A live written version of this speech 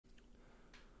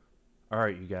All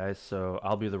right, you guys. So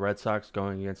I'll be the Red Sox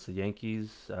going against the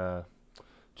Yankees.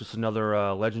 Just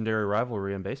another legendary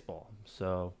rivalry in baseball.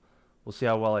 So we'll see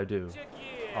how well I do.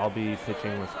 I'll be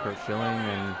pitching with Kurt Schilling,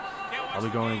 and I'll be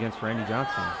going against Randy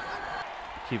Johnson.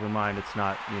 Keep in mind, it's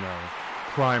not,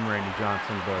 prime Randy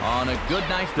Johnson, but on a good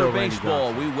night for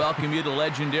baseball, we welcome you to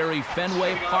legendary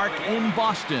Fenway Park in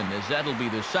Boston, as that'll be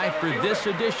the site for this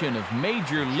edition of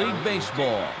Major League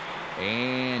Baseball.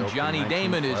 And Johnny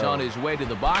Damon is on his way to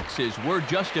the box as we're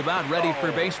just about ready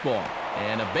for baseball.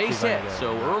 And a base hit,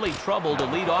 so early trouble to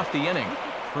lead off the inning.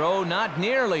 Throw not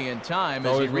nearly in time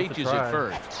as he reaches it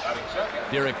first.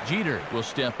 Derek Jeter will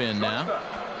step in now.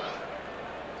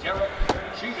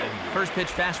 First pitch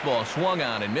fastball swung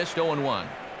on and missed 0-1.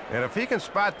 And if he can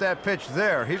spot that pitch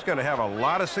there, he's going to have a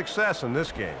lot of success in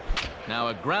this game. Now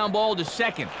a ground ball to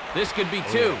second. This could be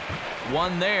two.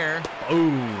 One there.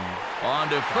 Boom. On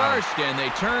to first, and they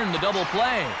turn the double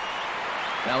play.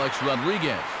 Alex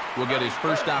Rodriguez will get his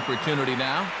first opportunity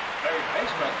now. Third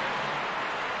baseman,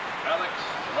 Alex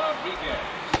Rodriguez.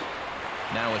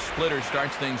 Now a splitter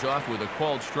starts things off with a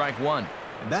called strike one.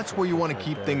 And that's where you want to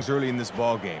keep things early in this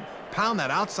ball game. Pound that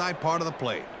outside part of the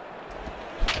plate.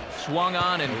 Swung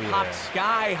on and popped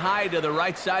sky high to the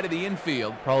right side of the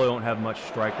infield. Probably won't have much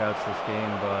strikeouts this game,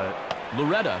 but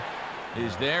Loretta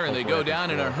is there, and they go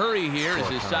down in a hurry here as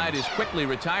his side is quickly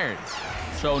retired.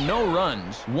 So no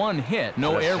runs, one hit,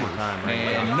 no errors,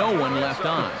 and no one left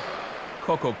on.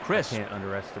 Coco Crisp. Can't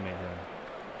underestimate him,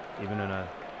 even in a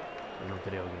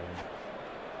video game.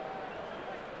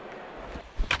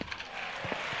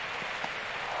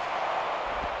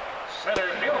 Center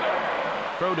fielder.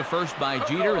 Throw to first by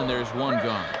Jeter, and there's one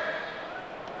gone.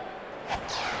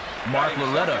 Mark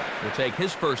Loretta will take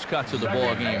his first cuts of the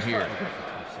ball game here.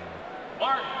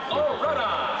 Mark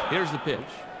Loretta. Here's the pitch.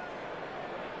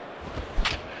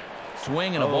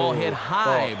 Swing and a ball hit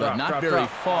high, but not very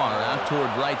far out toward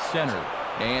right center.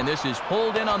 And this is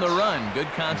pulled in on the run. Good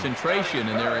concentration,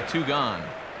 and there are two gone.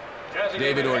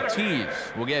 David Ortiz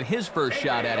will get his first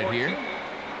shot at it here.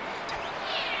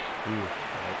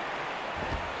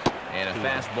 And a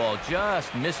fastball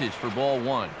just misses for ball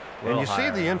one. And you see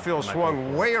the infield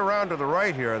swung way around to the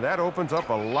right here, and that opens up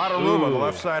a lot of room on the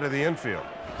left side of the infield.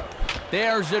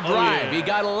 There's a drive. He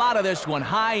got a lot of this one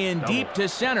high and deep to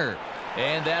center.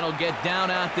 And that'll get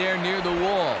down out there near the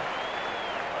wall.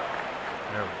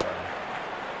 There we go.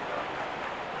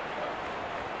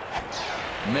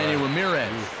 Manny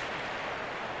Ramirez.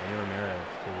 Manny Ramirez,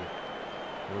 too.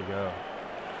 Here we go.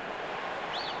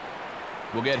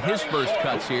 Will get his first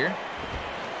cuts here.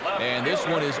 And this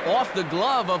one is off the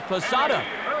glove of Posada.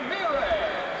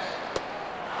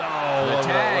 The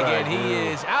tag, and he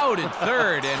is out at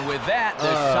third, and with that,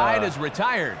 the side is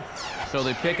retired. So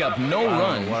they pick up no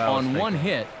runs on one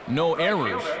hit, no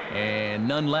errors, and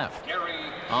none left.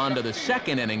 On to the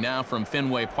second inning now from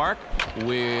Fenway Park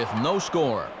with no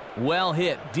score. Well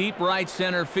hit, deep right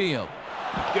center field.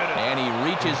 And he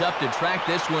reaches up to track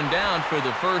this one down for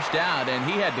the first out, and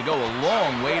he had to go a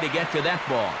long way to get to that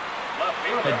ball.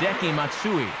 Hideki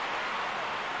Matsui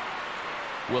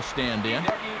will stand in.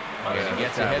 And he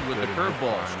gets ahead with the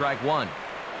curveball. Strike one.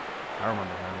 I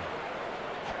remember him.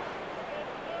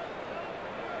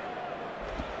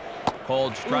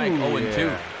 Called strike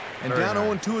 0-2. And down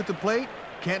 0-2 at the plate.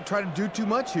 Can't try to do too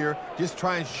much here. Just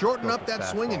try and shorten up that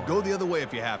swing and go the other way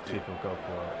if you have to. See if he'll go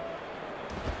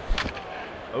for it.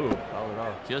 Oh, fouled it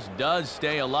off. Just does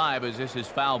stay alive as this is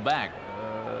fouled back.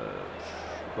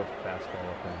 Go for fastball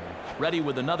up in here. Ready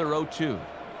with another 0-2.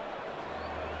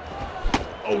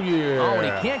 Oh, yeah. Oh, and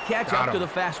he can't catch up to the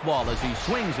fastball as he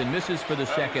swings and misses for the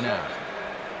second out.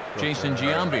 Jason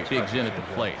Giambi digs in at the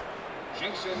plate.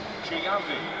 Jason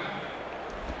Giambi.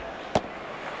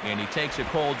 And he takes a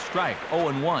cold strike,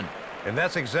 0-1. And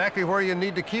that's exactly where you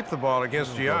need to keep the ball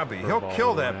against Giambi. He'll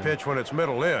kill that pitch when it's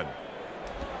middle in.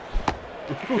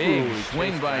 Big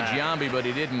swing by Giambi, but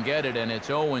he didn't get it, and it's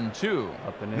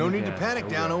 0-2. No need to panic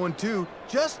down 0-2.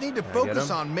 Just need to focus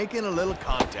on making a little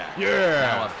contact.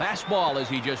 Now a fastball as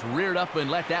he just reared up and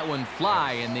let that one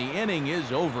fly, and the inning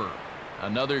is over.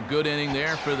 Another good inning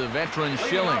there for the veteran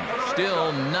Schilling.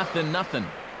 Still 0-0.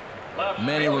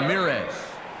 Manny Ramirez.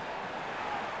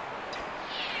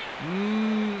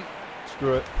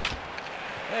 Screw it.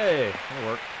 Hey, that'll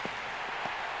work.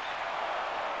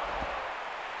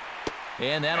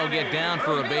 And that'll get down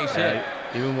for a base hit.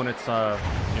 Even when it's on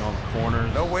the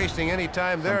corners. No wasting any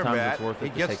time there, Matt. He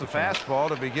to gets the fastball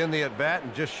to begin the at-bat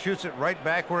and just shoots it right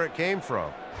back where it came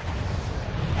from.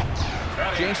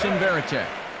 Jason Varitek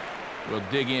will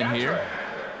dig in here.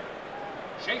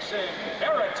 Jason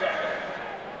Varitek.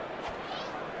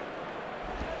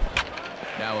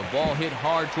 Now a ball hit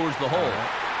hard towards the hole.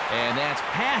 And that's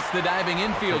past the diving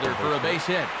infielder for a base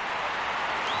hit. I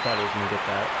thought he was going to get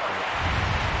that.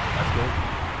 That's good.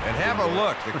 And have a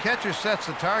look. The catcher sets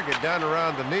the target down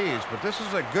around the knees, but this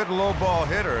is a good low ball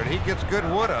hitter, and he gets good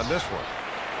wood on this one.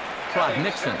 Trot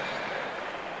Nixon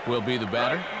will be the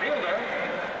batter.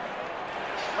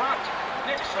 Trot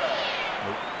Nixon.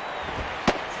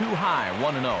 Too high,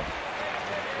 1-0.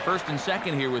 First and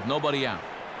second here with nobody out.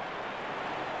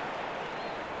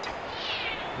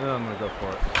 Yeah, I'm going to go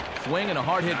for it. Swing and a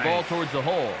hard hit ball towards the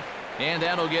hole. And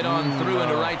that'll get on through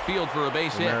into right field for a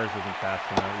base hit. Ramirez isn't fast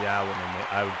enough. Yeah,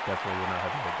 I would definitely would not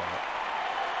have made that.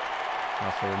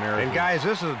 Also, Ramirez. And guys,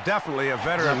 this is definitely a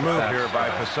veteran move here by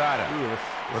Posada.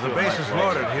 With the bases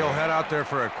loaded, he'll head out there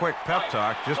for a quick pep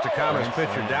talk just to calm his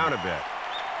pitcher down a bit.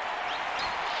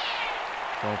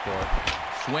 Going for it.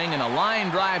 Swing and a line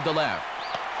drive to left.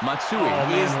 Matsui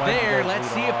is there. Let's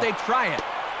see if they try it.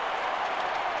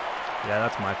 Yeah,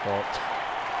 that's my fault.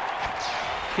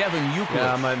 Kevin Euclid.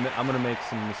 Yeah, I'm going to make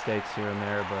some mistakes here and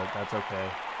there, but that's okay.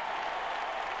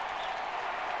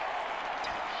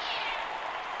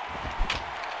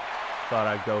 Thought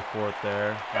I'd go for it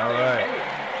there. All right.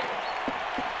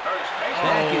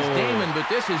 Back is Damon, but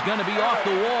this is going to be off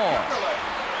the wall.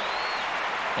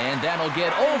 And that'll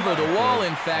get over the wall,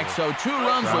 in fact, so 2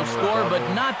 runs will score, but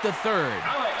not the third.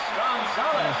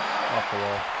 Off the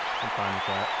wall. I'm fine with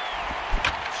that.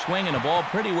 Swing and a ball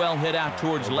pretty well hit out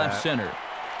towards left center.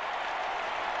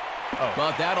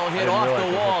 But that'll hit off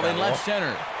the wall in left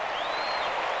center.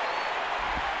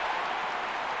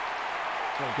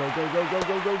 Go.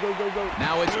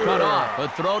 Now it's cut off. A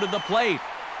throw to the plate.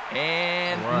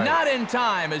 And not in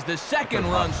time as the second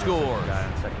run scores.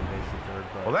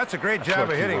 Well, that's a great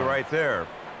job of hitting right there.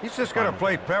 He's just going to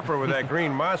play Pepper with that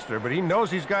green monster, but he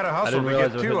knows he's got to hustle to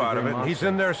get 2 out of it, and he's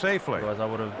in there safely. Otherwise, I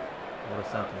would have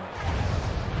sent him.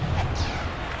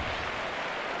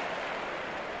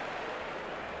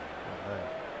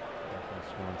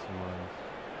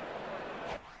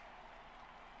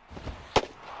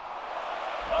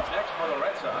 Up next for the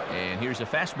Red Sox. And here's a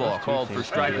fastball called for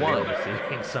strike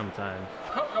 1. Sometimes.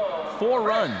 4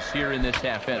 runs here in this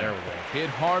half inning. Hit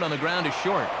hard on the ground is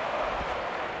short.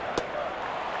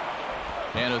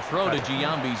 And a throw to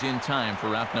Giambi's in time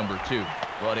for out number 2.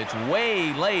 But it's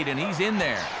way late, and he's in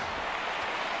there.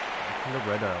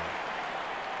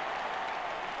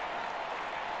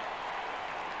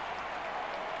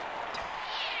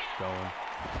 Going.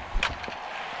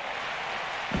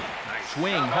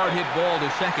 Swing, hard hit ball to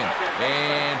second.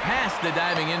 And past the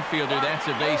diving infielder, that's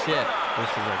a base hit. This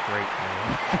is a great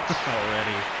game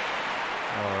already.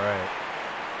 All right.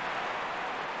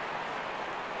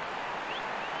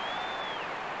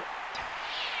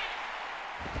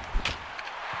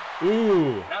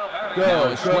 Ooh. Now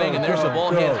a swing, and there's a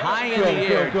ball hit high in the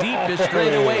air, deep to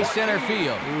straightaway center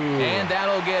field. And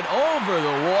that'll get over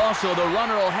the wall, so the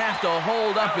runner will have to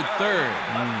hold up at third.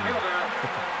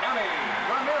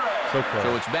 So close.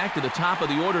 So it's back to the top of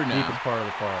the order now. Deepest part of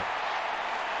the park.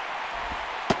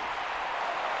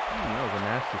 That was a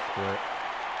nasty split.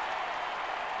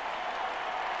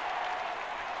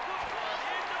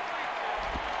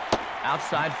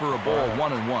 Outside for a ball,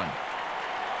 1-1.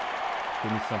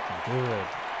 Give me something good.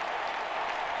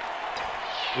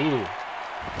 Ooh.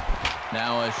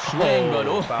 Now a swing, but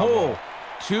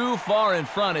too far in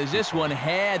front as this one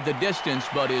had the distance,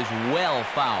 but is well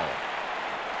foul.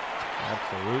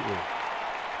 Absolutely.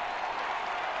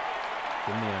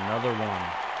 Give me another one.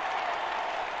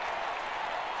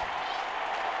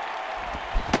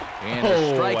 And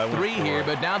a strike 3 here,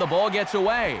 but now the ball gets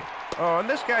away. Oh, and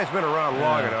this guy's been around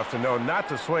long enough to know not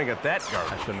to swing at that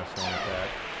garbage. I shouldn't have swung at that.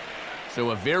 So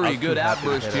a very good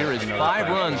outburst here as 5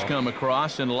 runs come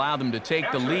across and allow them to take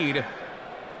the lead.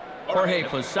 Jorge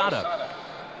Posada.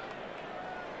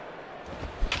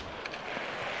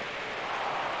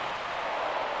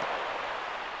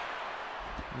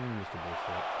 Just a base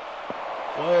hit.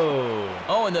 Whoa.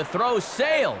 Oh, and the throw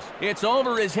sails. It's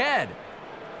over his head.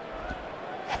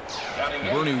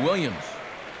 Bernie Williams.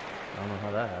 I don't know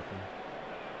how that happened.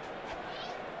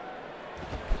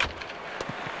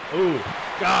 Ooh,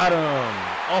 got him.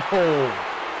 Oh.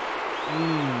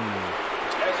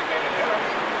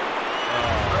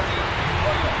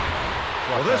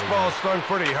 Well, this ball stung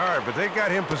pretty hard, but they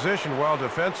got him positioned well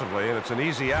defensively, and it's an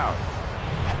easy out.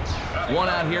 1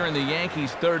 out here in the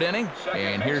Yankees' 3rd inning.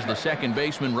 And here's the second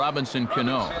baseman, Robinson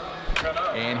Cano.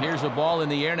 And here's a ball in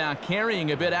the air now,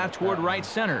 carrying a bit out toward right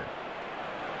center.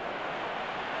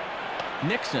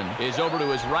 Nixon is over to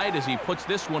his right as he puts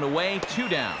this one away. 2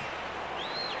 down.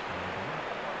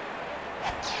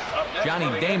 Johnny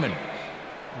Damon.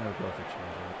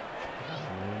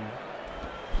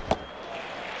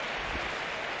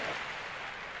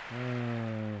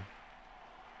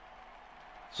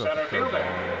 Center fielder,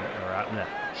 or out net.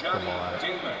 Johnny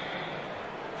Dingman.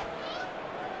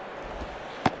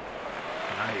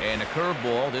 Nice. And a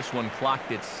curveball. This one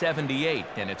clocked at 78,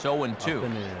 and it's 0-2.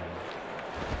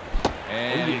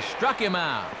 And he struck him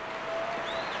out.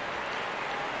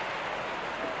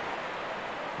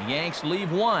 The Yanks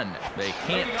leave one. They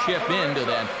can't chip into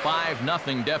that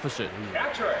 5-0 deficit.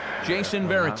 Jason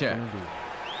Varitek.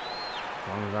 As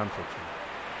long as I'm pitching.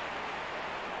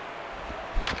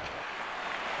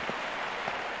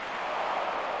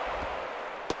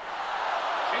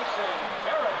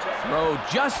 Throw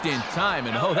just in time,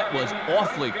 and oh, that was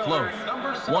awfully close.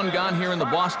 One gone here in the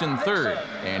Boston third.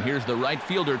 And here's the right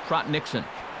fielder, Trot Nixon.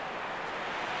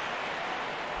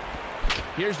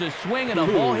 Here's the swing, and a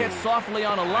ball hit softly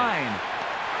on a line.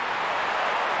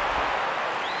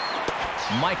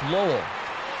 Mike Lowell.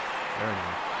 Very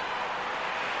nice.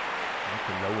 Mike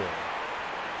Lowell.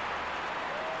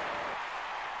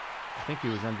 I think he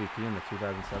was MVP in the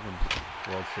 2007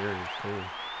 World Series, too.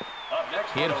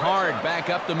 Hit hard back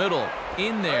up the middle.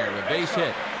 In there, a base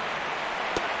hit.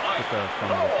 Just a fun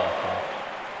little softball.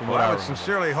 Well, I would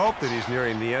sincerely hope that he's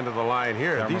nearing the end of the line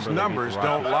here. These numbers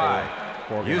don't lie.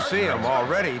 You see him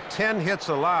already, 10 hits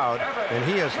allowed, and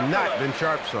he has not been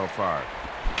sharp so far.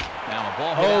 Now a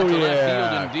ball hit out to left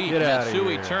field and deep.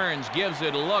 Matsui turns, gives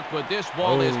it a look, but this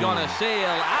ball is going to sail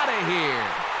out of here.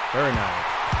 Very nice.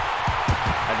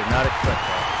 I did not expect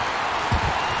that.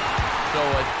 So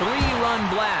a 3-run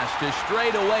blast to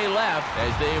straightaway left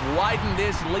as they've widened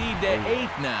this lead to 8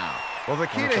 now. Well, the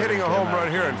key to hitting a home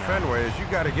run here in Fenway is you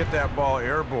got to get that ball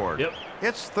airborne. Yep.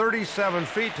 It's 37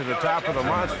 feet to the top of the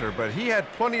monster, but he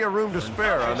had plenty of room to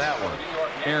spare on that one.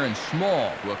 Aaron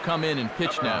Small will come in and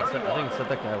pitch now. I think it said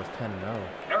that guy was 10-0.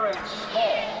 Aaron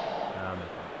Small.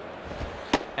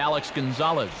 Alex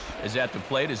Gonzalez is at the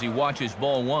plate as he watches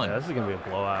ball one. Yeah, this is going to be a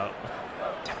blowout.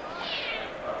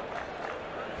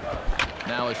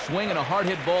 Now a swing and a hard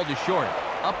hit ball to short.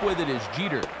 Up with it is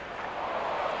Jeter.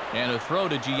 And a throw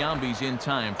to Giambi's in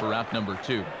time for out number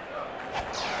 2.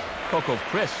 Coco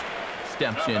Crisp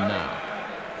steps in now.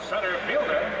 Center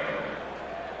fielder,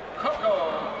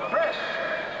 Coco Crisp.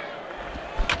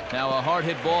 Now a hard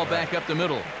hit ball back up the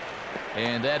middle.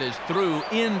 And that is through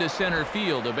into center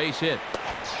field, a base hit.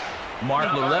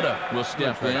 Mark Loretta will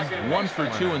step in. 1 for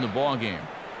 2 in the ball game.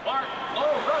 Mark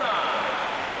Loretta.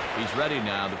 He's ready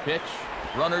now. The pitch.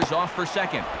 Runners off for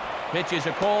second. Pitch is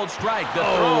a cold strike. The throw.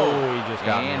 Oh, he just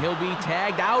got and he'll be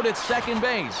tagged out at second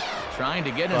base. Trying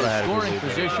to get into scoring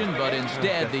position, but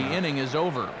instead the inning is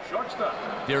over. Shortstop.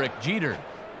 Derek Jeter.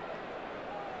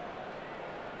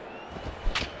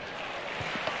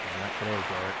 Not today,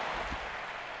 Derek.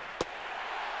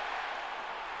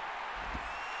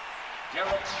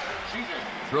 Derek Jeter.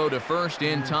 Throw to first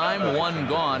in time. 1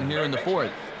 gone here in the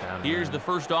 4th. Here's the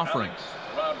first offering.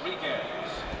 Rodriguez.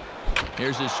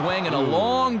 Here's a swing and a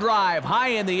long drive high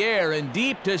in the air and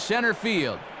deep to center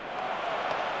field.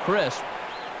 Crisp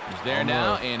is there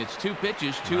now, and it's 2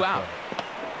 pitches, 2 out.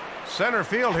 Center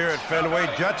field here at Fenway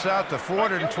juts out to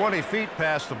 420 feet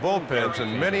past the bullpens,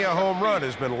 and many a home run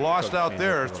has been lost out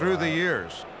there through the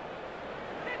years.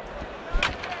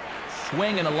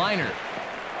 Swing and a liner.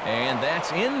 And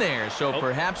that's in there, so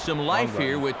perhaps some life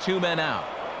here with 2 men out.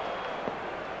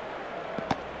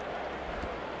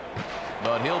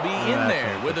 But he'll be in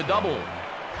there with a double.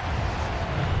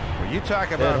 Well, you talk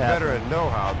about veteran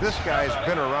know-how. This guy's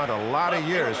been around a lot of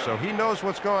years, so he knows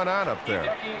what's going on up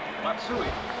there.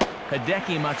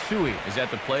 Hideki Matsui is at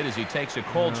the plate as he takes a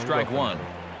cold strike 1.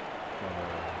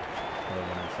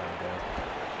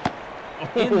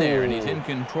 In there, and he's in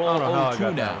control.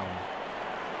 0-2 now.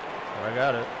 I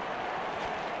got it.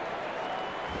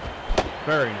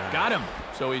 Very nice. Got him.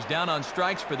 So he's down on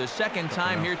strikes for the second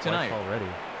time here tonight. Already.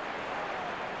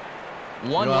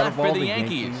 1 left for the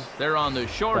Yankees. They're on the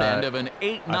short end of an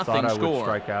 8-0 score. I thought I would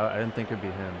strike out. I didn't think it'd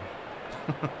be him.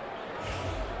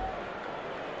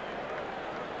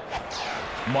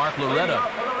 Mark Loretta.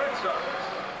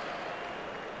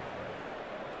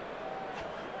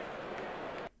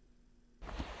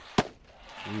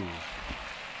 Ooh.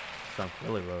 Sunk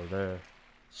really low there.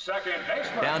 Second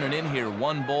baseman. Down and in here.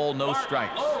 1 ball, no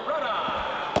strikes.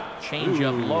 Change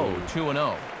up low. 2-0.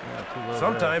 Yeah,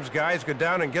 sometimes guys go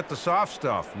down and get the soft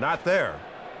stuff. Not there.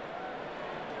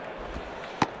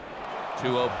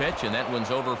 2-0 pitch, and that one's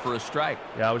over for a strike.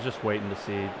 Yeah, I was just waiting to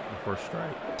see the first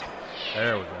strike.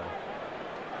 There we go.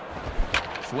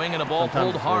 Swing and a ball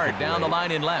pulled hard down the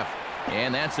line in left.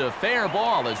 And that's a fair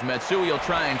ball as Matsui will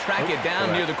try and track it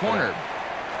down near the corner.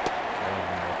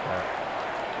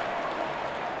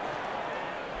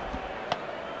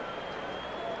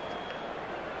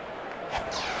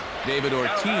 David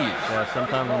Ortiz. Yeah,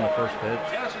 sometimes on the first pitch,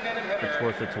 it's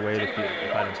worth it to wait if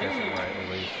I don't guess it right, at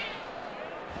least.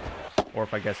 Or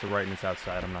if I guess it right and it's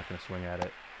outside, I'm not going to swing at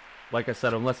it. Like I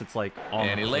said, unless it's like on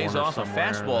and the he lays off a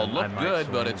fastball. Looked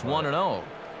good, but it's 1-0.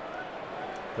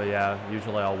 But yeah,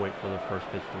 usually I'll wait for the first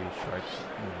pitch to be strikes.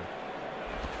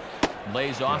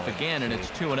 Lays off again, and it's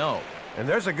 2-0. And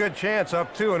there's a good chance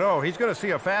up 2-0. He's going to see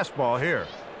a fastball here.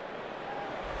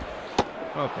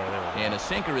 Okay, there we go. And a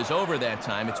sinker is over that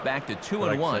time. It's back to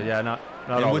 2-1. Said, yeah, not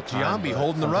and with Giambi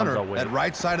holding the runner, that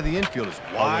right side of the infield is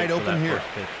wide open here.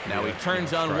 Now he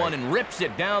turns on one and rips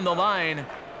it down the line.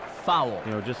 Foul.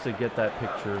 You know, just to get that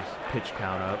pitch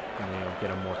count up and, you know,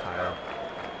 get him more tired.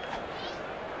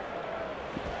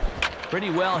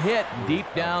 Pretty well hit deep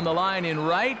down the line in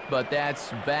right, but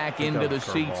that's back into the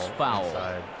seats. Foul.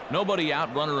 Inside. Nobody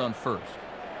out, runner on first.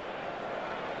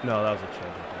 No, that was a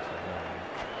change.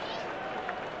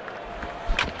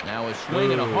 Now a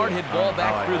swing and a hard hit ball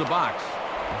back through the box.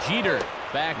 Jeter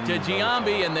back to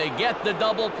Giambi, and they get the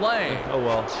double play. Oh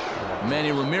well.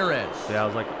 Manny Ramirez. Yeah, I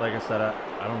was like I said,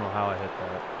 I don't know how I hit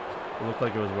that. It looked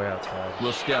like it was way outside.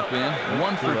 Will step in.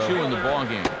 1 for 2 in the ball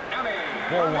game.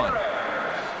 4-1.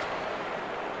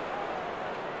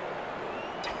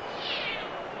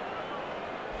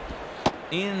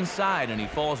 Inside, and he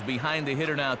falls behind the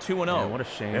hitter now. 2-0. Yeah, what a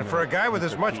shame. And for a guy with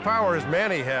as much power as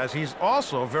Manny has, he's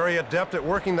also very adept at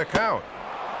working the count.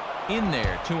 In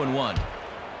there, 2-1.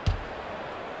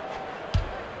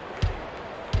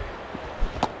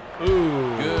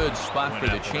 Ooh. Good spot for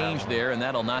the change there, and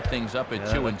that'll knock things up at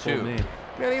 2-2.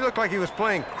 Man, he looked like he was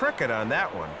playing cricket on that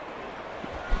one.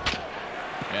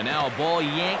 And now a ball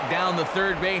yanked down the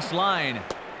third base line.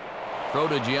 Throw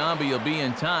to Giambi will be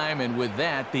in time, and with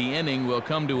that, the inning will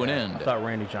come to an end. I thought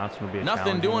Randy Johnson would be a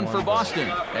nothing doing for Boston,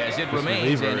 as it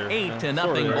remains an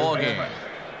 8-0 ball game.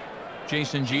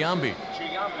 Jason Giambi.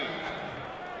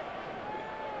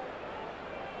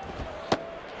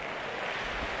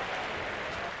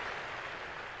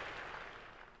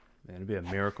 Man, it'd be a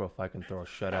miracle if I can throw a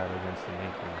shutout against the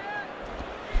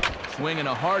Yankees. Swinging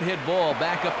a hard hit ball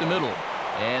back up the middle.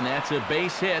 And that's a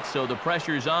base hit, so the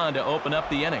pressure's on to open up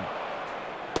the inning.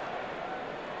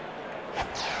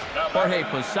 Jorge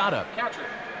Posada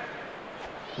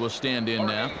will stand in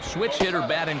now. Switch hitter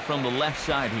batting from the left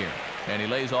side here. And he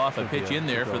lays off a pitch in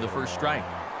there for the first strike.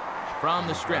 From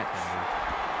the stretch.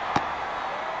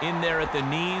 In there at the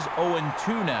knees,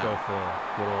 0-2 now. Go for a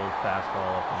good old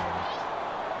fastball up and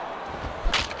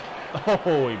over.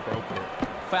 Oh, he broke it.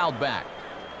 Fouled back.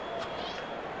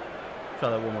 Try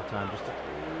that one more time, just a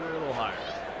little higher.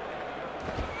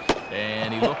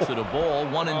 And he looks at a ball,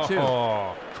 1-2.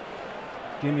 Oh,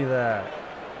 give me that.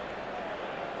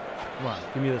 Come on,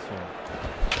 give me this one.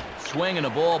 Swing and a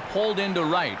ball pulled into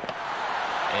right.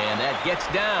 And that gets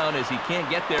down as he can't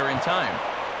get there in time.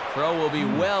 Throw will be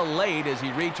well late as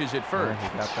he reaches it first. Yeah,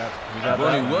 he got that. He got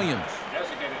Bernie that Williams.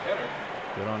 Designated hitter.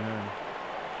 Good on him.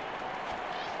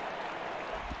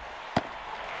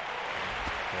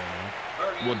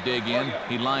 Will dig in.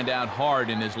 He lined out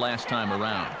hard in his last time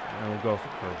around. And we'll go for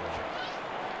curveball.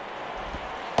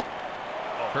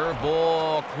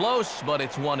 Curveball close, but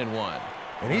it's 1-1.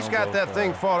 And he's got that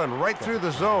thing falling right through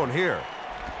the zone here.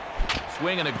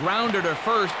 Swing and a grounder to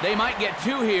first. They might get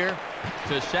two here.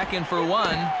 To second for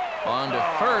one. On to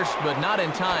first, but not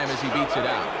in time as he beats it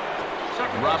out.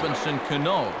 Robinson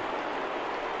Cano.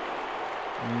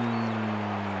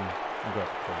 We'll go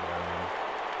for curveball.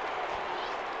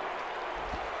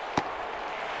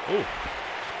 Oh,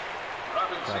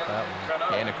 got that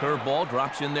one. And a curveball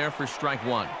drops in there for strike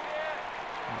one.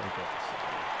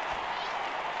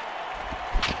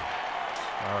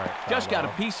 All right. Just got a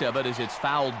piece of it as it's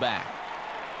fouled back.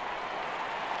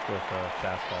 Go for a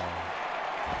fastball.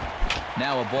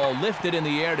 Now a ball lifted in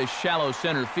the air to shallow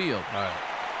center field. All right.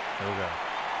 There we go.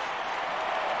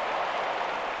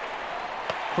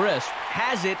 Crisp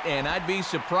has it, and I'd be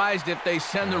surprised if they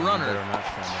send the runner.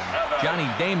 Johnny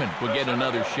Damon would get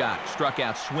another shot. Struck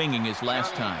out swinging his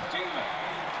last time.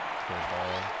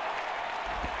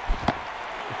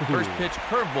 First pitch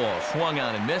curveball swung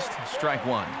on and missed. Strike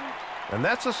one. And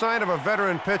that's a sign of a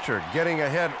veteran pitcher getting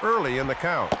ahead early in the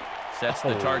count. Sets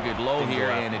the target low here,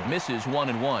 and it misses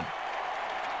 1-1.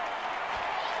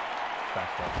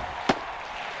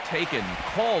 Taken,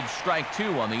 called strike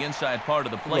two on the inside part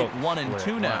of the plate.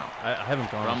 1-2 now. I haven't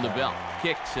gone from the belt.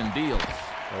 Kicks and deals.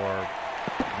 Or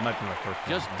it might be my first.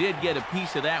 Just did get a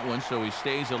piece of that one, so he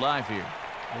stays alive here.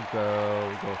 We'll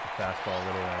go for fastball a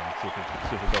little and see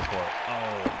if we go for it.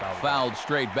 Oh, fouled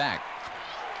straight back.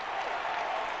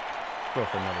 Go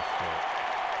for another straight.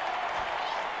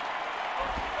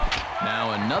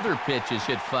 Now another pitch is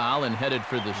hit foul and headed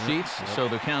for the seats, so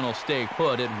the count will stay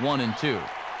put at 1-2.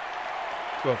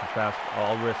 Go for fastball.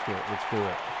 I'll risk it. Let's do it.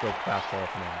 Let's go for fastball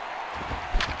up now.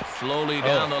 Slowly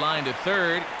down the line to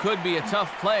third. Could be a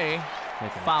tough play.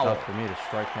 Making Foul. it tough for me to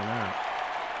strike him out.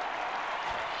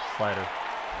 Slider.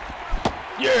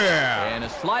 Yeah! And a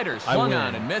slider swung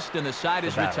on and missed, and the side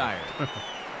is retired.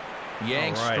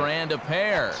 Yanks strand a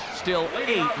pair. Still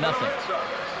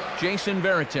 8-0. Jason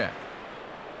Varitek.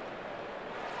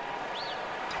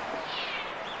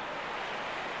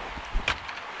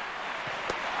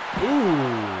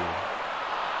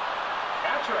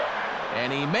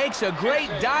 And he makes a great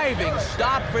diving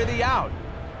stop for the out.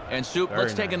 And Soup,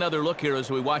 let's take another look here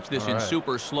as we watch this in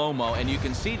super slow-mo, and you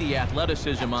can see the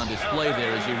athleticism on display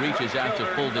there as he reaches out to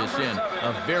pull this in.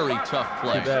 A very tough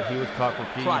play. Too bad he was caught for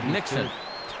Claude Nixon.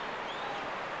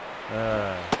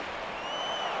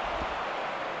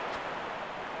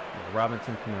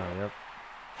 Robinson Cano, yep.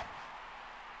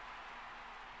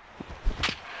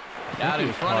 Out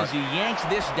in front as he yanks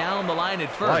this down the line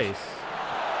at first. Twice.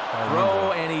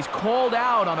 Throw, and he's called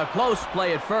out on a close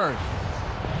play at first.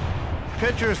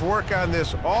 Pitchers work on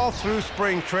this all through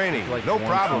spring training. Like no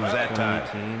problems that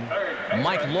time.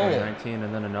 Mike Lowell. 2019,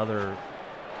 and then another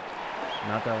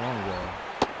not that long ago.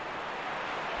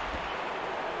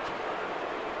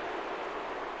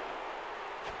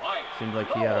 Seemed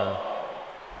like he had a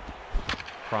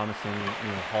promising,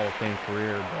 Hall of Fame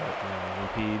career,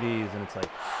 but in PEDs, and it's like,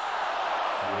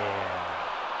 yeah,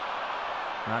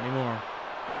 not anymore.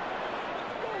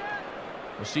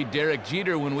 We'll see Derek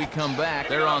Jeter when we come back.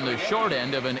 They're on the short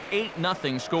end of an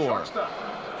 8-0 score.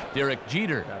 Derek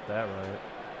Jeter. Got that right.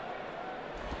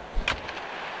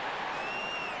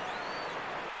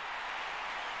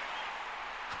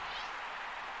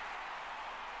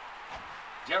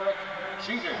 Derek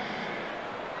Jeter.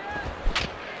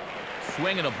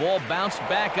 Swing and a ball bounced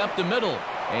back up the middle.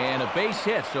 And a base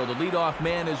hit, so the leadoff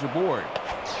man is aboard.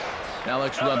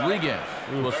 Alex Rodriguez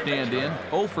will stand in.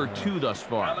 0 for 2 thus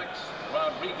far. Alex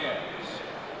Rodriguez.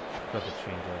 Got the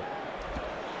changeup.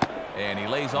 And he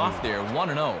lays off there,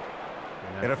 1-0.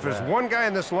 And if there's one guy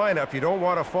in this lineup you don't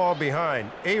want to fall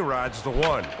behind, A-Rod's the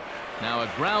one. Now a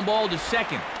ground ball to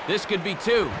second. This could be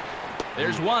 2.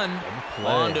 There's 1.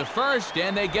 On to first,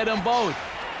 and they get them both.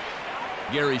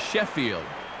 Gary Sheffield.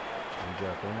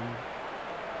 Changeup in.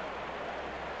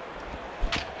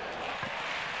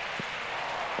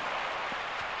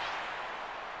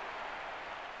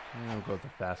 We'll go with the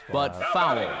fastball. But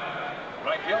foul.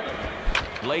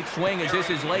 Late swing as this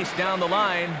is laced down the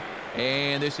line.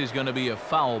 And this is going to be a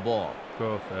foul ball.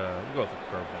 We'll go with the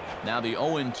curveball. Now the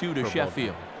 0-2 to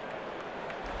Sheffield.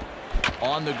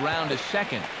 On the ground to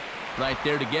second. Right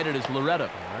there to get it is Loretta.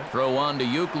 Throw on to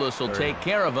Youkilis will take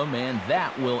care of him, and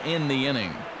that will end the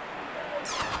inning.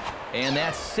 And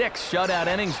that's 6 shutout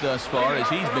innings thus far as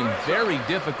he's been very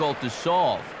difficult to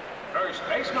solve.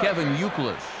 Kevin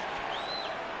Youkilis.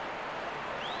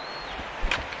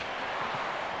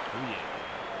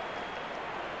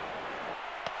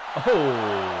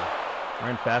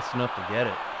 Ran fast enough to get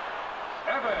it.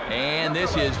 And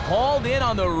this is hauled in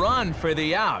on the run for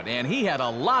the out, and he had a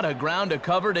lot of ground to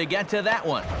cover to get to that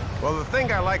one. Well, the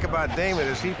thing I like about Damon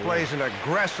is he plays an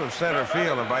aggressive center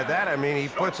field, and by that I mean he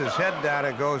puts his head down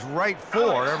and goes right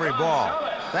for every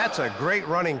ball. That's a great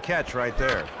running catch right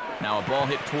there. Now a ball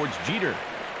hit towards Jeter.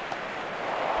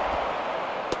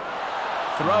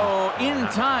 Throw in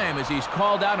time as he's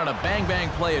called out on a bang-bang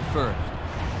play at first.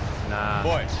 Nah.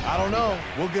 Boy, I don't know.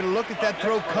 We'll get a look at that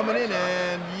throw coming in,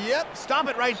 and yep, stop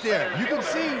it right there. You can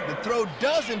see the throw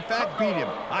does, in fact, beat him.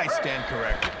 I stand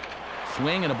corrected.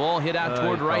 Swing and a ball hit out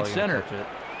toward right center.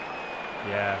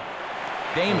 Yeah.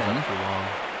 Damon.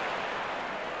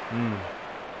 Too long.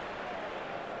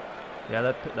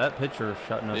 Yeah, that pitcher is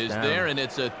shutting us down. Is there, and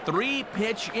it's a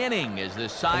 3-pitch inning as the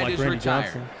side is retired.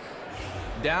 Johnson.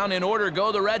 Down in order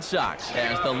go the Red Sox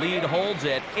as the lead holds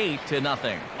at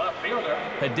 8-0.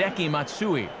 Hideki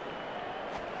Matsui.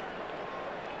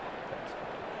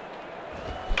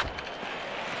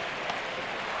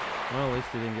 Well, at least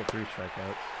he didn't get 3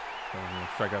 strikeouts.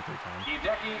 Strike out 3 times.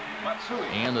 Hideki Matsui.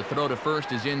 And the throw to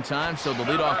first is in time, so the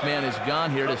leadoff man is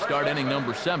gone here to start inning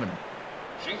number 7.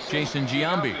 Jason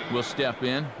Giambi will step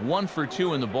in. 1 for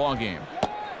 2 in the ballgame.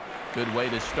 Good way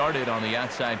to start it on the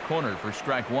outside corner for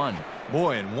strike 1.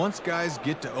 Boy, and once guys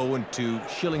get to 0-2,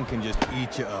 Schilling can just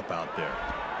eat you up out there.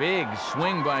 Big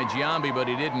swing by Giambi, but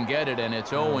he didn't get it, and it's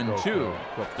 0-2.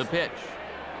 The pitch.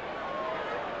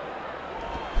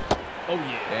 Oh,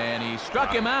 yeah. And he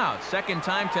struck him out. Second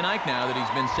time tonight now that he's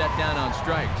been set down on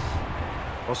strikes.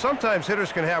 Well, sometimes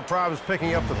hitters can have problems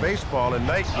picking up the baseball in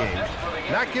night games.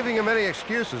 Not giving him any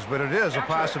excuses, but it is a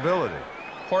possibility.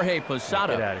 Jorge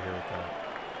Posada. Get out of here with that.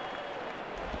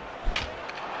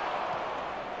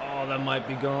 Oh, that might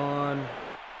be gone.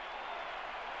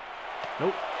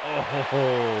 Nope.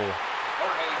 Oh.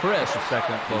 Chris is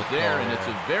there, and it's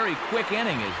a very quick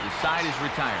inning as the side is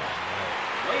retired.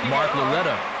 Mark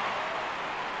Loretta.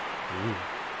 Ooh.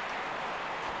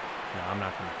 No, I'm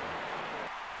not going to.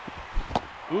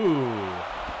 Ooh.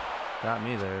 Got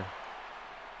me there.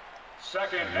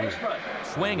 Second baseman.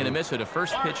 Swing and a miss at a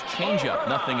first pitch changeup.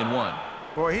 0-1.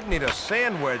 Boy, he'd need a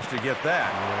sand wedge to get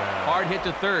that. Yeah. Hard hit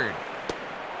to third.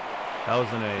 That was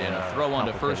and a throw on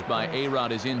to first by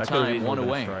A-Rod is in time, 1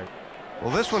 away.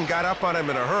 Well, this one got up on him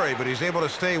in a hurry, but he's able to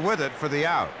stay with it for the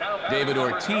out. David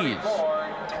Ortiz. All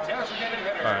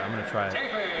right, I'm going to try it.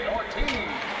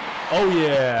 Oh,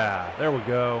 yeah. There we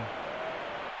go.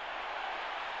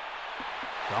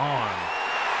 Gone.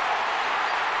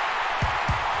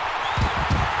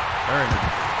 Very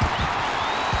nice.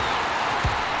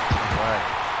 All right.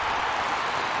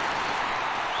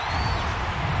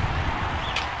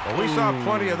 Well, we saw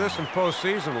plenty of this in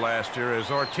postseason last year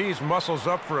as Ortiz muscles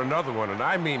up for another one, and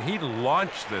I mean, he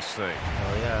launched this thing.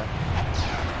 Oh, yeah.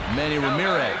 Manny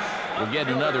Ramirez will get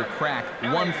another crack.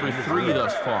 1 for 3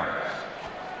 thus far.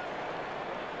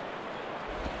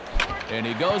 And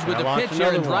he goes with the pitch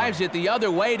here and drives it the other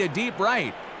way to deep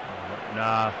right.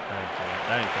 Nah,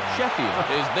 thank you. Sheffield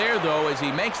is there, though, as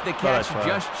he makes the catch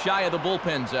just shy of the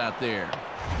bullpens out there.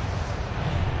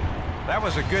 That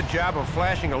was a good job of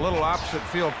flashing a little opposite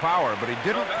field power, but he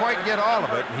didn't quite get all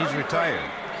of it, and he's retired.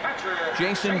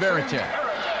 Jason Varitek.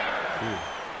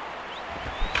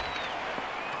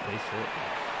 Base hit.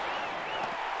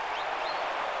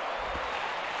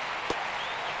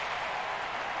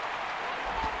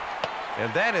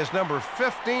 And that is number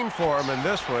 15 for him in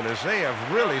this one, as they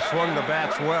have really swung the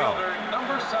bats well.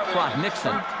 Trot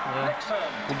Nixon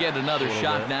will get another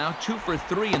shot now. 2 for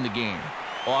 3 in the game.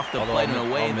 Off the plate and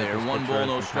away there. 1 ball,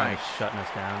 no strikes. Shutting us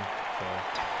down. So.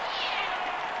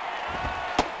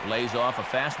 Lays off a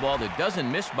fastball that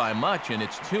doesn't miss by much, and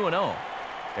it's 2-0.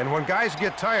 And when guys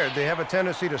get tired, they have a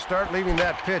tendency to start leaving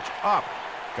that pitch up.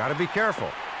 Got to be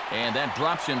careful. And that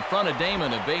drops in front of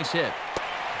Damon, a base hit.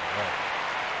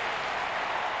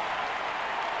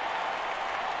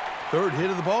 Third hit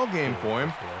of the ball game for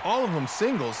him. All of them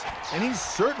singles, and he's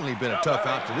certainly been a tough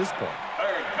out to this point.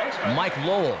 Mike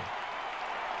Lowell.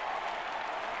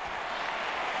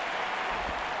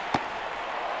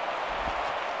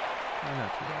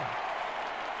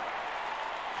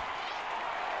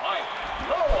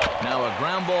 Now a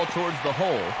ground ball towards the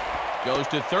hole. Goes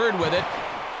to third with it.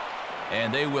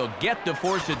 And they will get the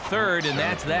force at third, and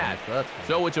that's that.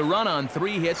 So it's a run on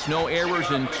 3 hits, no errors,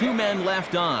 and 2 men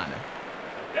left on.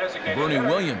 Bernie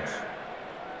Williams.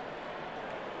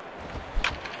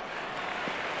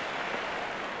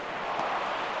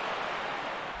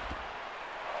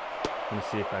 Let me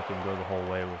see if I can go the whole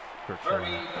way with Kurt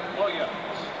Schilling.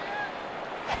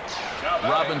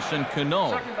 Robinson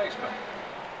Cano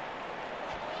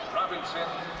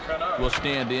will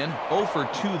stand in. 0 for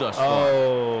 2 thus far.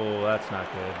 Oh, that's not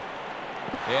good.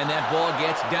 And that ball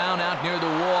gets down out near the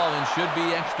wall and should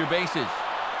be extra bases.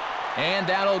 And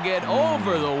that'll get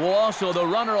over the wall, so the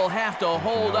runner will have to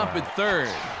hold up at third.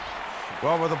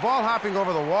 Well, with the ball hopping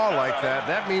over the wall like that,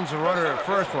 that means the runner at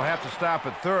first will have to stop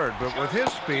at third. But with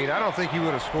his speed, I don't think he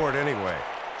would have scored anyway.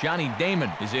 Johnny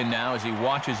Damon is in now as he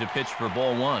watches a pitch for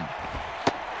ball 1.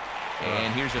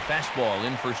 And here's a fastball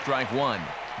in for strike 1.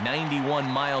 91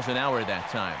 miles an hour that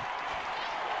time.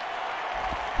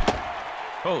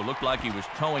 Oh, looked like he was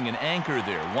towing an anchor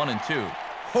there. 1-2.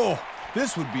 Oh,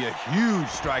 this would be a huge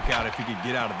strikeout if he could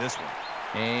get out of this one.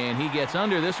 And he gets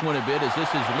under this one a bit as this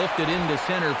is lifted into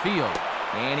center field.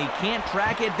 And he can't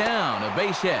track it down. A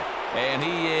base hit. And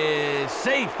he is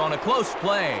safe on a close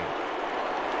play.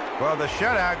 Well, the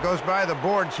shutout goes by the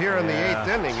boards here in the 8th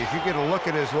inning as you get a look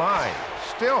at his line.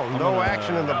 Still no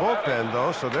action in the bullpen,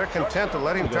 though, so they're content to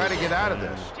let him try to get out of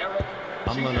this.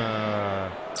 I'm going to...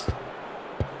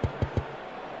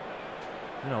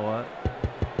 You know what?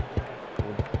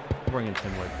 We'll bring in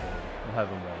Tim Wakefield. We'll have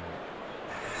him run it.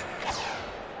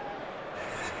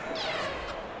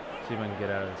 See if I can get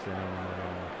out of this inning, and then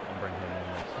I'll bring him in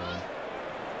next time.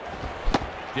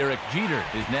 Derek Jeter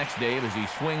is next, Dave, as he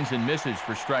swings and misses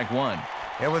for strike 1.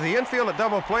 And with the infield at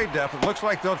double play depth, it looks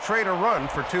like they'll trade a run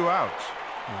for 2 outs.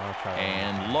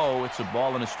 And low, it's a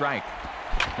ball and a strike.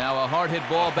 Now a hard hit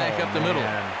ball back up the middle.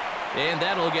 And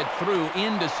that'll get through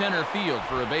into center field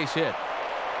for a base hit.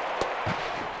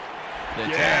 The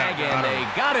tag, and they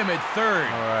got him at third.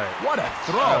 All right. What a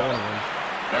throw.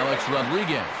 Alex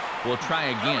Rodriguez will try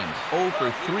again. 0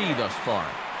 for 3 thus far.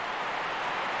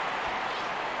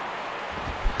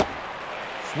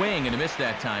 Swing and a miss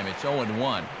that time. It's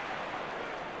 0-1.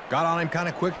 Got on him kind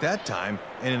of quick that time,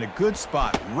 and in a good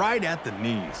spot, right at the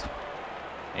knees.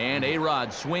 And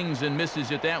A-Rod swings and misses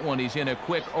at that one. He's in a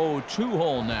quick 0-2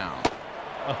 hole now.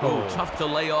 Oh, tough to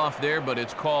lay off there, but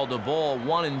it's called a ball.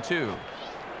 1-2.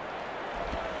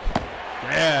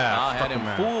 Yeah, had him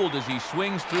fooled as he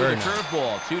swings through the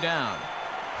curveball. 2 down.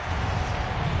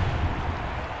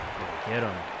 Get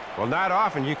him. Well, not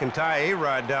often you can tie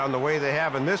A-Rod down the way they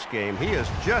have in this game. He has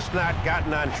just not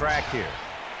gotten on track here.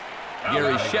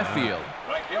 Gary Sheffield.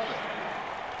 Right fielder.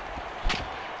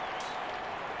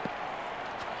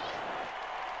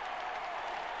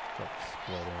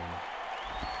 Split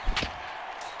in.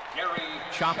 Gary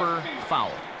Chopper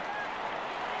foul.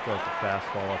 Goes the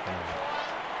fastball up and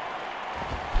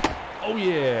oh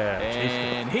yeah!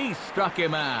 And he struck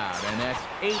him out, and that's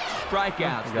 8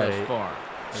 strikeouts thus far.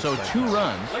 So 2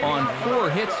 runs on 4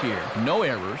 hits here, no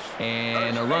errors,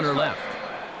 and a runner left.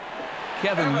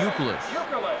 Kevin Euclid.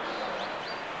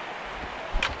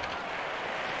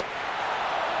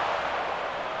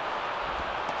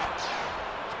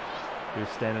 He was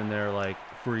standing there like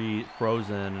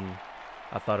frozen, and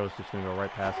I thought it was just going to go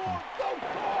right past him.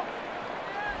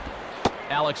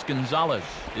 Alex Gonzalez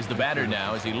is the batter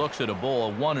now as he looks at a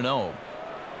ball 1-0.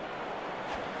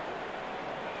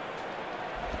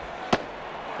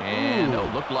 And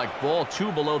it looked like ball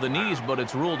 2 below the knees, but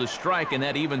it's ruled a strike, and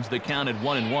that evens the count at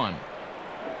 1-1.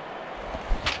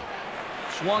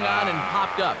 Swung on and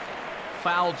popped up.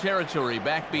 Foul territory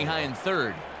back behind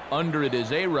third. Under it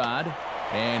is A-Rod,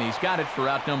 and he's got it for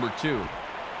out number 2.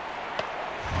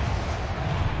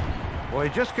 Well, he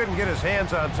just couldn't get his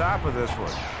hands on top of this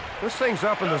one. This thing's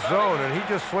up in the zone, and he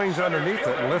just swings underneath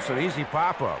it and lifts an easy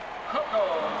pop-up.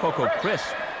 Coco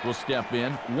Crisp will step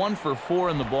in. 1 for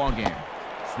 4 in the ballgame.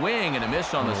 Swing and a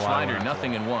miss on the slider.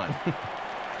 0-1.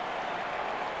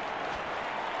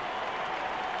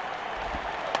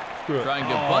 Trying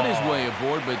to butt his way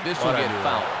aboard, but this will get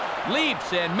fouled.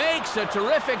 Leaps and makes a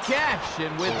terrific catch,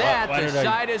 and with that, the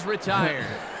side is retired.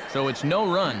 So it's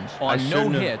no runs on no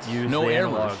hits, no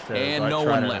errors, and no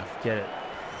one left. Get it.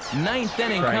 9th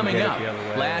inning coming up.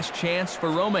 Last chance for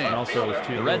Romance.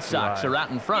 The Red Sox are out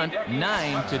in front,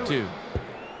 9-2.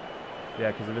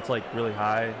 Yeah, because if it's like really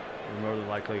high, you're more than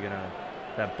likely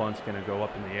that bunt's gonna go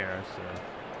up in the air.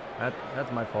 So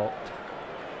that's my fault.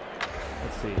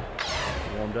 Let's see.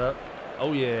 Warmed up.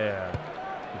 Oh yeah.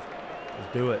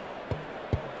 Let's do it.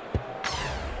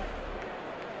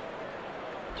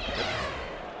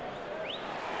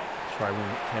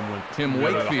 Tim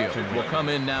Wakefield will come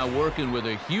in now working with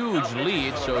a huge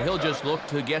lead, so he'll just look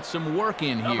to get some work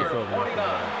in here.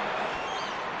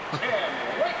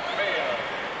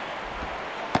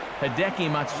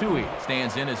 Hideki Matsui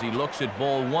stands in as he looks at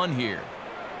ball 1 here.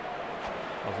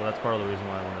 Also, that's part of the reason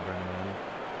why I want to bring him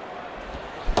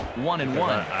in.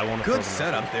 1-1. Good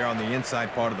setup there on the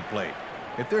inside part of the plate.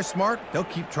 If they're smart, they'll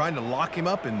keep trying to lock him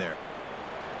up in there.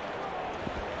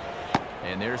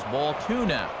 And there's ball 2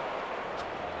 now.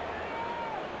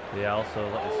 Yeah, also,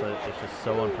 it's just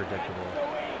so unpredictable.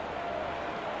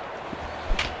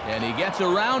 And he gets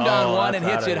around on one and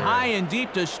hits it high and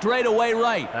deep to straightaway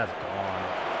right. That's gone.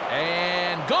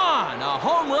 And gone. A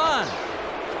home run.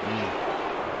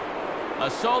 A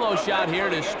solo shot here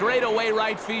to straightaway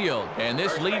right field. And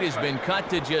this lead has been cut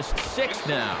to just 6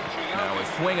 now. Now he's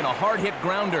swinging a hard hit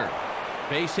grounder.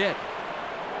 Base hit.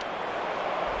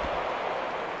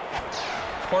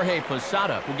 Jorge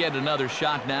Posada will get another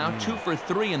shot now. 2 for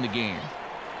 3 in the game.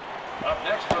 Up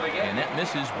next for the Yankees. And that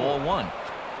misses ball 1.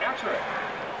 Answer it.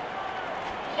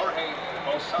 Jorge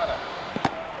Posada.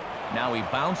 Now he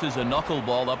bounces a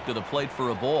knuckleball up to the plate for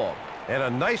a ball. And a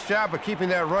nice job of keeping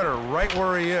that runner right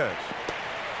where he is.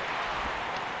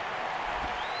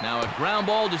 Now a ground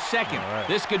ball to second. Right.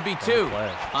 This could be 2.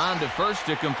 On to first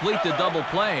to complete the double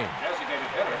play.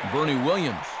 Bernie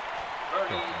Williams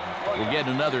will get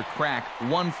another crack.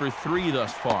 1 for 3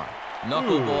 thus far.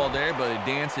 Knuckleball there, but it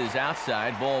dances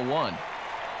outside. Ball 1.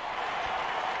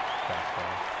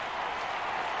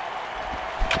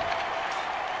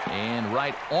 And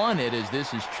right on it as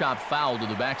this is chopped foul to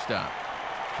the backstop.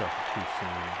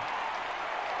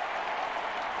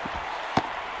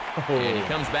 And he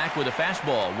comes back with a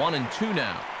fastball. 1-2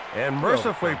 now. And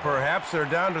mercifully, perhaps, they're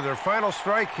down to their final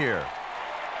strike here.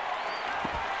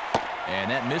 And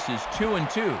that misses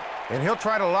 2-2. And he'll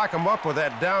try to lock him up with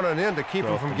that down and in to keep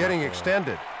him from getting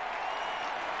extended.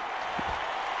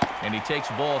 And he takes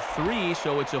ball 3,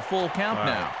 so it's a full count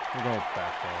now. We're going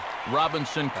fastball.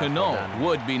 Robinson Cano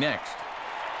would be next.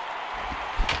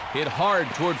 Hit hard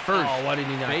toward first. Oh, why did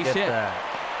he not Base get hit. that?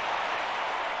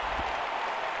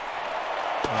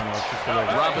 Oh, no, it's just the way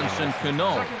this Robinson game is.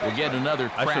 Cano will get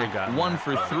another I should've crack. gotten 1 that.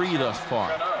 for 3 thus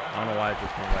far. I don't know why it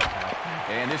just went right past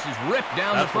me. And this is ripped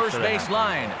down the That's what first should've base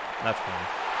line. happened. That's fine.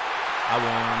 I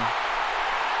won.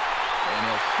 And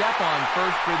he'll step on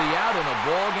first for the out, and the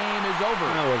ball game is over.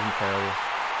 That wasn't terrible.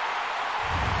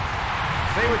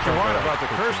 Say what you want about the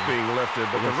curse being lifted,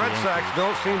 but the Red Sox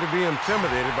don't seem to be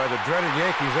intimidated by the dreaded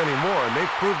Yankees anymore, and they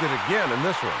proved it again in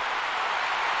this one.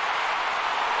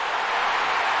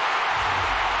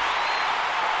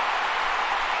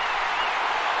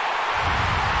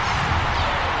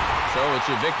 So it's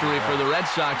a victory for the Red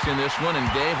Sox in this one. And,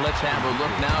 Dave, let's have a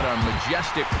look now at our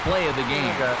majestic play of the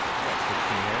game.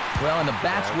 Well, and the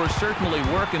bats were certainly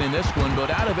working in this one, but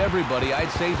out of everybody,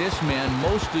 I'd say this man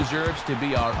most deserves to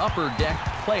be our upper deck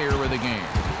player of the game.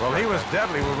 Well, he was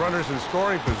deadly with runners in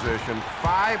scoring position,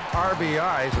 5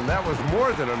 RBIs, and that was more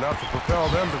than enough to propel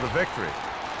them to the victory.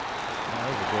 That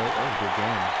was a good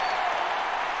game.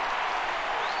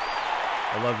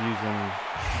 I love using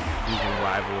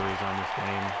rivalries on this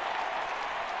game.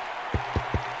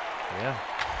 Yeah.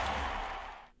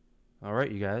 All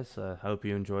right, you guys. I hope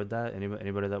you enjoyed that.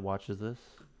 Anybody that watches this,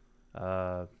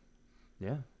 yeah,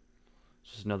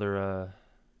 it's just another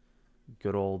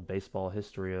good old baseball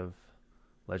history of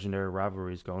legendary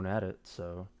rivalries going at it.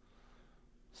 So,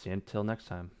 see you until next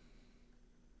time.